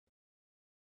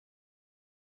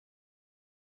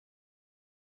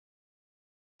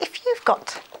you've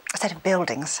got a set of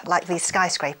buildings like these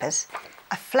skyscrapers,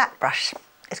 a flat brush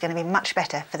is going to be much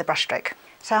better for the brushstroke.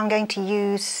 So I'm going to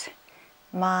use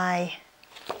my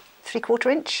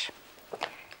 3/4 inch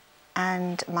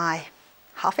and my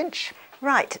 1/2 inch.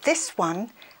 Right, this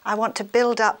one I want to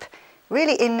build up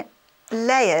really in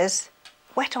layers,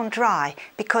 wet on dry,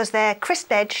 because they're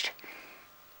crisp edged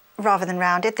rather than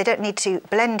rounded. They don't need to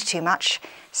blend too much.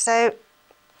 So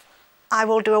I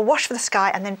will do a wash for the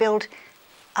sky and then build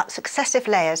up successive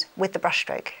layers with the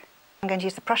brushstroke. I'm going to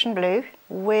use the Prussian blue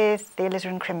with the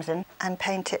alizarin crimson and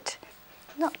paint it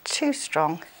not too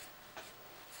strong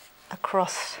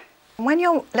across. When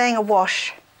you're laying a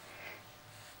wash,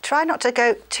 try not to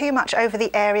go too much over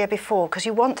the area before, because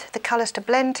you want the colours to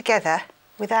blend together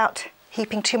without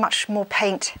heaping too much more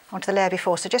paint onto the layer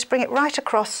before. So just bring it right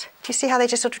across. Do you see how they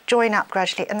just sort of join up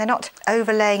gradually and they're not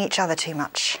overlaying each other too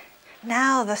much?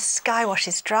 Now the sky wash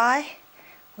is dry,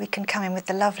 we can come in with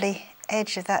the lovely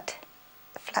edge of that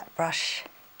flat brush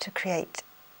to create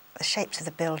the shapes of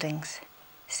the buildings.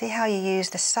 See how you use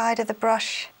the side of the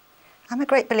brush? I'm a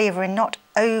great believer in not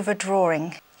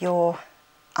overdrawing your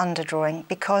underdrawing,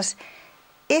 because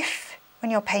if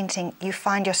when you're painting you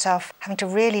find yourself having to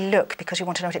really look because you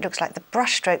want to know what it looks like, the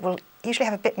brushstroke will usually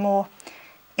have a bit more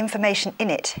information in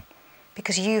it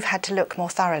because you've had to look more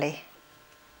thoroughly.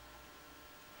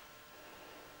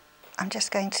 I'm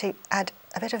just going to add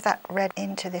a bit of that red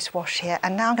into this wash here,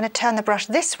 and now I'm going to turn the brush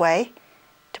this way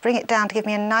to bring it down to give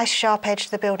me a nice sharp edge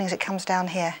to the building as it comes down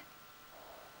here.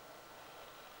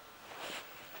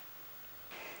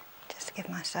 Just to give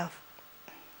myself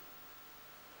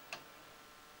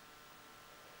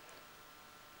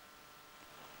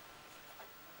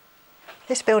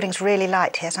this building's really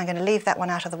light here, so I'm going to leave that one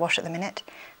out of the wash at the minute.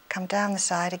 Come down the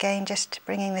side again, just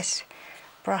bringing this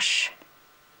brush.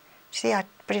 See, I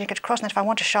bring it across, and if I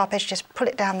want a sharp edge, just pull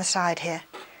it down the side here.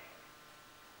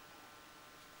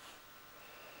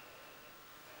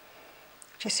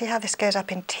 Do you see how this goes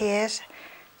up in tiers?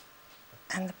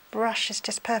 And the brush is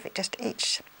just perfect, just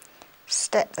each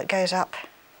step that goes up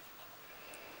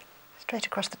straight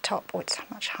across the top. Oh, it's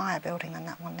a much higher building than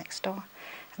that one next door.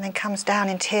 And then comes down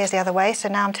in tiers the other way. So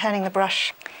now I'm turning the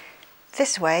brush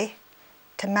this way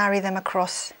to marry them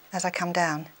across as I come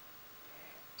down.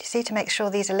 Do you see, to make sure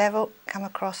these are level, come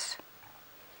across.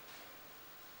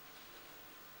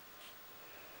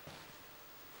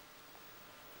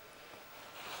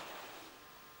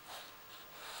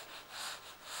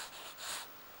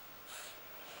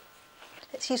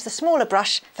 Let's use the smaller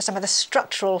brush for some of the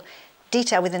structural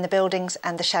detail within the buildings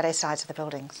and the shadow sides of the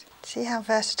buildings. See how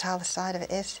versatile the side of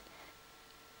it is?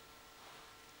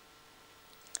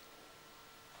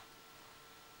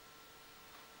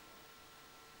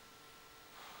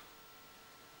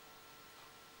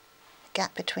 The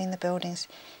gap between the buildings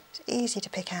is easy to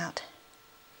pick out.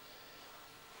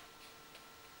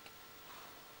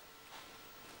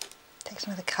 Take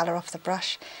some of the colour off the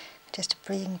brush just to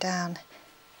bring down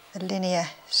the linear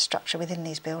structure within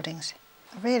these buildings.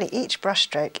 Really, each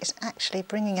brushstroke is actually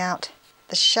bringing out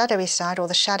the shadowy side or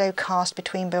the shadow cast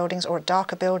between buildings, or a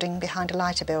darker building behind a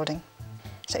lighter building.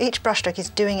 So each brushstroke is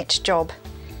doing its job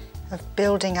of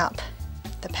building up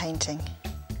the painting.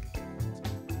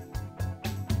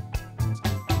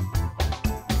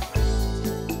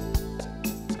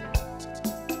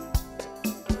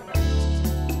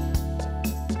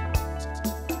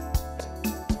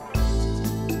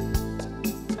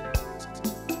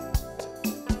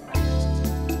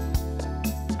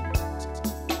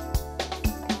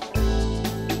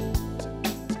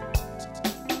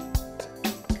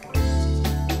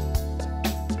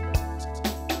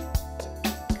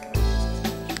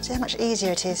 See how much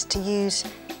easier it is to use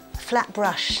a flat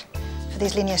brush for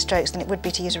these linear strokes than it would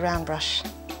be to use a round brush.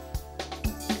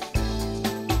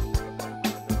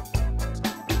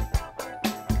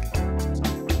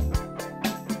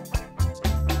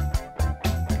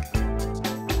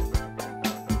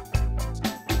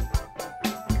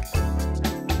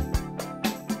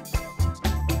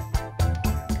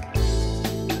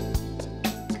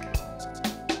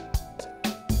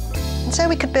 And so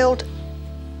we could build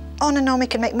on and on. We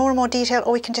can make more and more detail,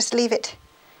 or we can just leave it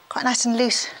quite nice and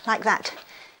loose like that.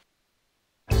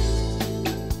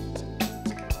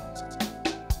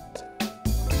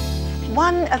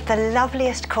 One of the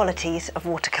loveliest qualities of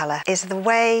watercolour is the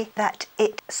way that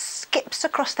it skips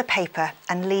across the paper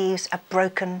and leaves a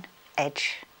broken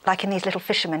edge. Like in these little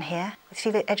fishermen here. You see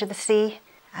the edge of the sea?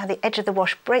 How the edge of the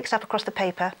wash breaks up across the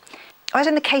paper. Or as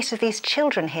in the case of these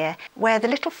children here, where the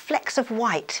little flecks of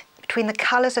white between the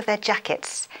colours of their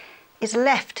jackets is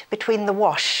left between the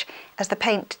wash as the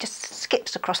paint just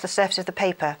skips across the surface of the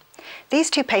paper. These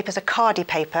two papers are Cardi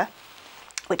paper,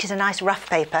 which is a nice rough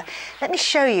paper. Let me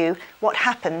show you what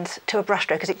happens to a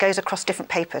brushstroke as it goes across different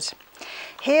papers.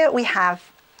 Here we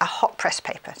have a hot press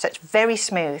paper, so it's very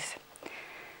smooth.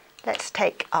 Let's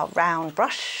take our round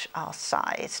brush, our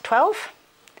size 12.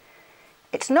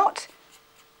 It's not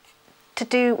to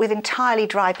do with entirely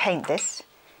dry paint this,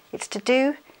 it's to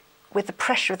do with the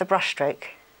pressure of the brushstroke.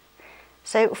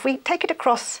 So if we take it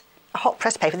across a hot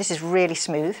press paper, this is really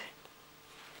smooth.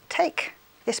 Take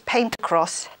this paint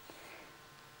across,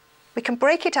 we can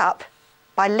break it up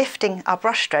by lifting our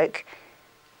brushstroke,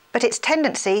 but its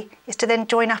tendency is to then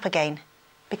join up again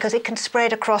because it can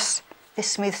spread across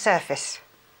this smooth surface.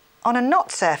 On a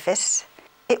not surface,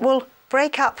 it will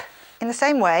break up in the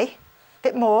same way, a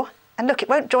bit more, and look, it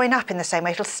won't join up in the same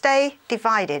way, it'll stay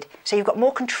divided, so you've got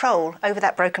more control over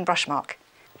that broken brush mark.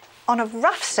 On a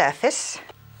rough surface,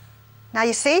 now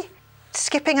you see,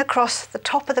 skipping across the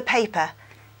top of the paper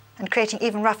and creating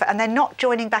even rougher, and they're not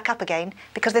joining back up again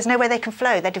because there's nowhere they can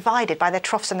flow. They're divided by their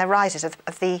troughs and their rises of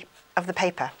the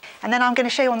paper. And then I'm going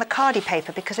to show you on the cardi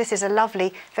paper, because this is a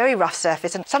lovely, very rough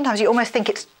surface, and sometimes you almost think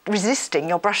it's resisting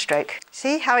your brushstroke.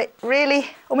 See how it really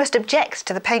almost objects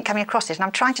to the paint coming across it, and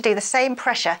I'm trying to do the same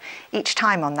pressure each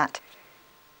time on that.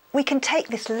 We can take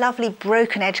this lovely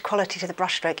broken edge quality to the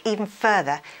brushstroke even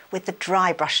further with the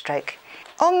dry brushstroke.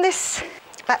 On this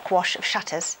black wash of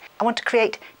shutters, I want to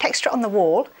create texture on the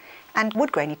wall and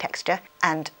wood grainy texture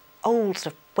and old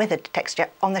sort of weathered texture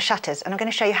on the shutters, and I'm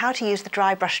going to show you how to use the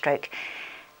dry brushstroke.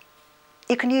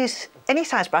 You can use any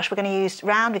size brush. We're going to use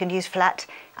round, we're going to use flat.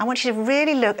 I want you to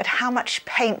really look at how much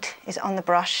paint is on the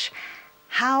brush,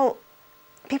 how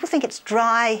people think it's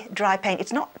dry paint.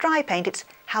 It's not dry paint, it's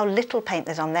how little paint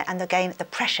there's on there, and again the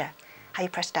pressure, how you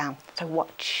press down. So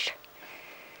watch.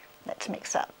 Let's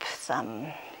mix up some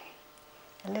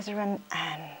alizarin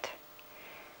and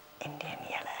Indian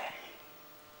yellow.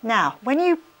 Now, when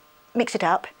you mix it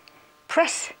up,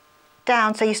 press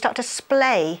down so you start to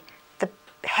splay the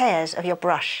hairs of your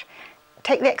brush.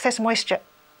 Take the excess moisture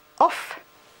off.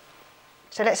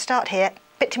 So let's start here.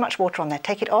 A bit too much water on there.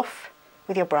 Take it off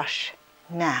with your brush.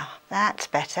 Now, that's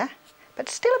better, but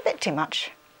still a bit too much.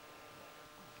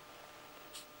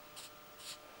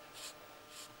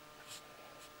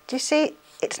 Do you see?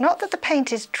 It's not that the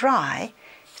paint is dry,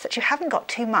 it's that you haven't got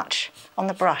too much on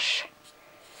the brush.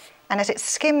 And as it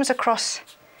skims across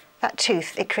that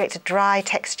tooth, it creates a dry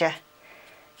texture.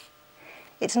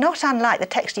 It's not unlike the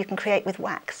texture you can create with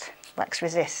wax, wax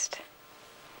resist.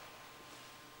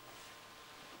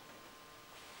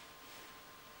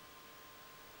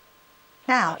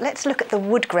 Now, let's look at the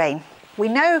wood grain. We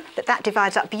know that that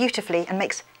divides up beautifully and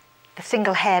makes the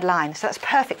single haired line, so that's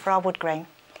perfect for our wood grain.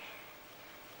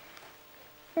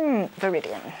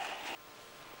 Viridian.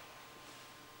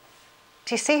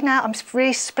 Do you see now I'm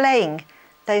really splaying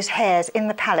those hairs in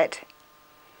the palette,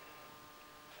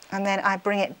 and then I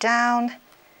bring it down.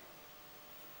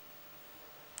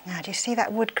 Now do you see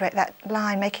that wood grain, that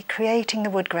line creating the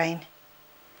wood grain?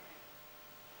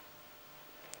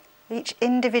 Each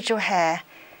individual hair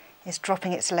is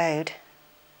dropping its load.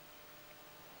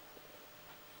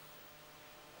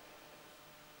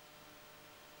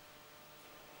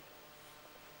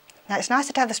 Now it's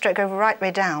nicer to have the stroke go right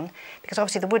way down, because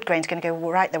obviously the wood grain is going to go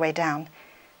right the way down.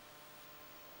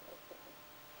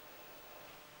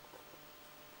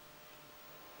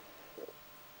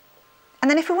 And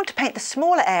then if we want to paint the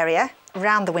smaller area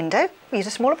around the window, we use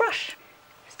a smaller brush.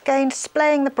 Again,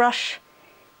 splaying the brush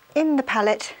in the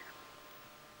palette,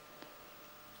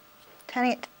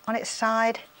 turning it on its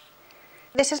side.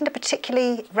 This isn't a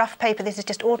particularly rough paper, this is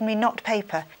just ordinary knot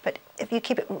paper, but if you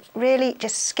keep it really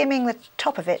just skimming the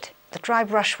top of it, the dry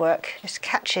brushwork just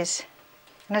catches,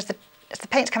 and as the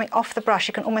paint's coming off the brush,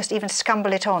 you can almost even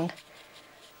scumble it on.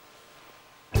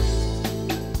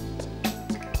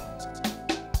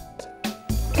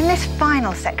 In this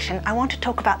final section, I want to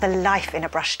talk about the life in a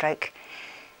brushstroke.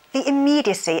 The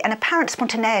immediacy and apparent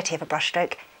spontaneity of a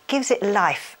brushstroke gives it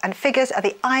life, and figures are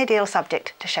the ideal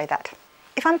subject to show that.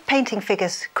 If I'm painting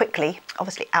figures quickly,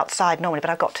 obviously outside normally, but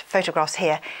I've got photographs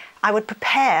here, I would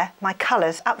prepare my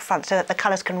colours up front so that the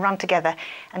colours can run together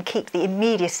and keep the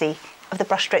immediacy of the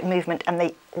brushstroke movement, and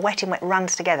the wet in wet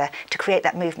runs together to create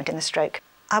that movement in the stroke.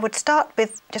 I would start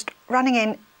with just running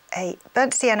in a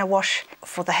burnt sienna wash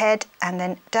for the head, and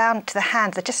then down to the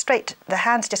hands. The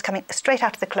hands just coming straight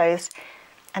out of the clothes,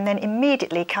 and then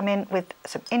immediately come in with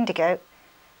some indigo.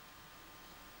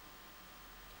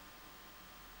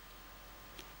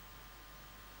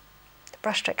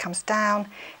 Brushstroke comes down,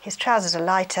 his trousers are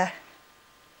lighter.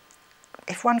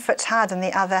 If one foot's higher than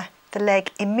the other, the leg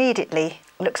immediately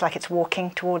looks like it's walking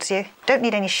towards you. Don't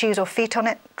need any shoes or feet on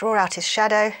it. Draw out his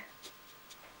shadow.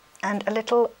 and a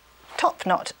little top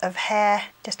knot of hair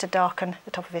just to darken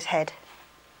the top of his head.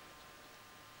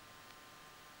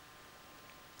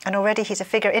 And already he's a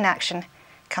figure in action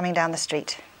coming down the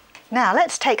street. Now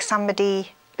let's take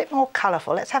somebody a bit more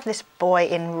colourful. Let's have this boy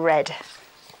in red.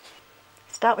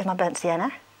 Start with my burnt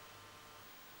sienna.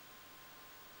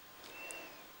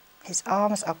 His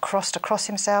arms are crossed across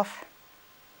himself.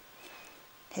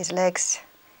 His legs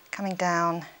coming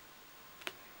down.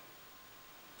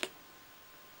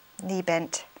 Knee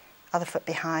bent, other foot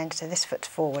behind, so this foot's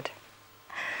forward.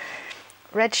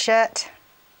 Red shirt.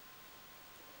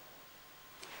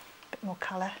 Bit more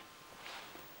colour.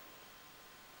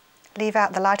 Leave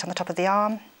out the light on the top of the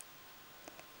arm.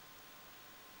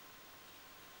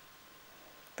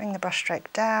 Bring the brush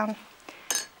stroke down.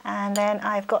 And then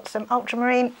I've got some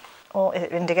ultramarine, or is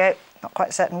it indigo, not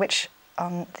quite certain which,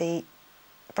 on the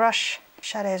brush.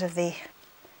 Shadows of the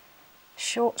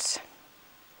shorts.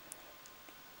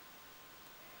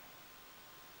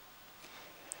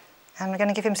 And we're going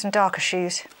to give him some darker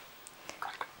shoes,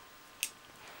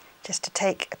 just to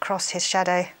take across his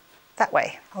shadow that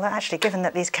way. Although actually, given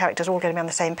that these characters are all going to be on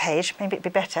the same page, maybe it'd be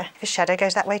better if his shadow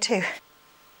goes that way too.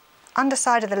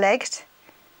 Underside of the legs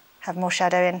have more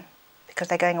shadow in because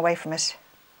they're going away from us.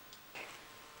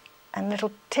 And a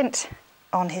little tint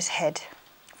on his head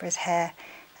for his hair,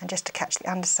 and just to catch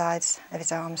the undersides of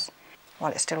his arms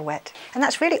while it's still wet. And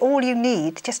that's really all you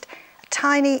need, just a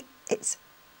tiny,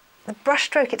 the brush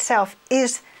stroke itself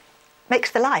makes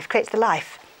the life, creates the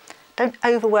life. Don't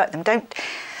overwork them, don't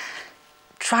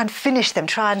try and finish them,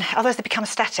 otherwise they become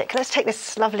static. Let's take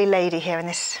this lovely lady here in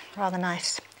this rather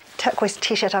nice turquoise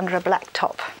t-shirt under a black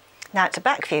top. Now it's a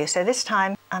back view, so this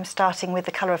time I'm starting with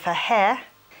the colour of her hair,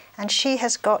 and she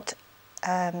has got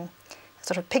a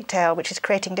sort of pigtail which is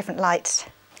creating different lights.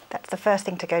 That's the first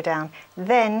thing to go down.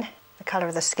 Then the colour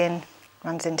of the skin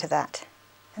runs into that.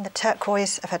 And the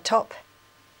turquoise of her top.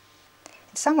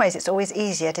 In some ways it's always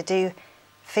easier to do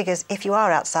figures if you are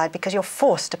outside because you're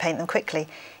forced to paint them quickly.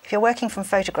 If you're working from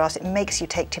photographs, it makes you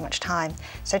take too much time.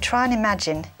 So try and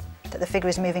imagine that the figure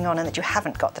is moving on and that you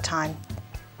haven't got the time.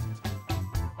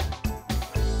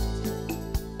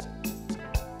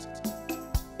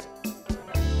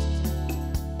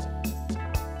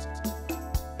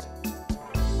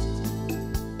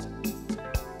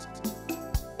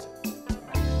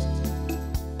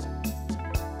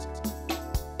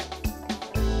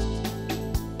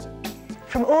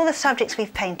 From all the subjects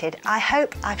we've painted, I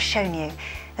hope I've shown you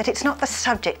that it's not the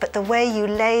subject but the way you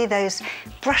lay those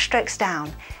brushstrokes down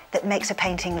that makes a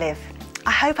painting live.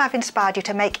 I hope I've inspired you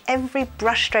to make every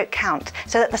brushstroke count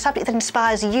so that the subject that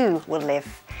inspires you will live.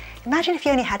 Imagine if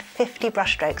you only had 50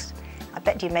 brushstrokes. I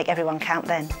bet you'd make everyone count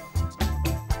then.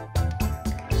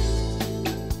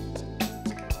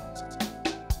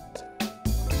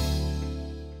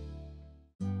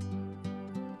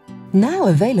 Now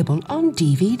available on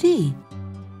DVD.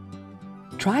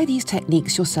 Try these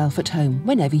techniques yourself at home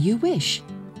whenever you wish.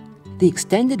 The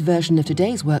extended version of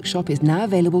today's workshop is now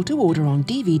available to order on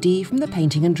DVD from the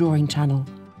Painting and Drawing channel.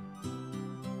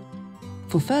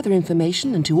 For further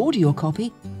information and to order your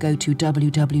copy, go to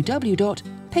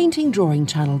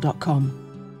www.paintingdrawingchannel.com.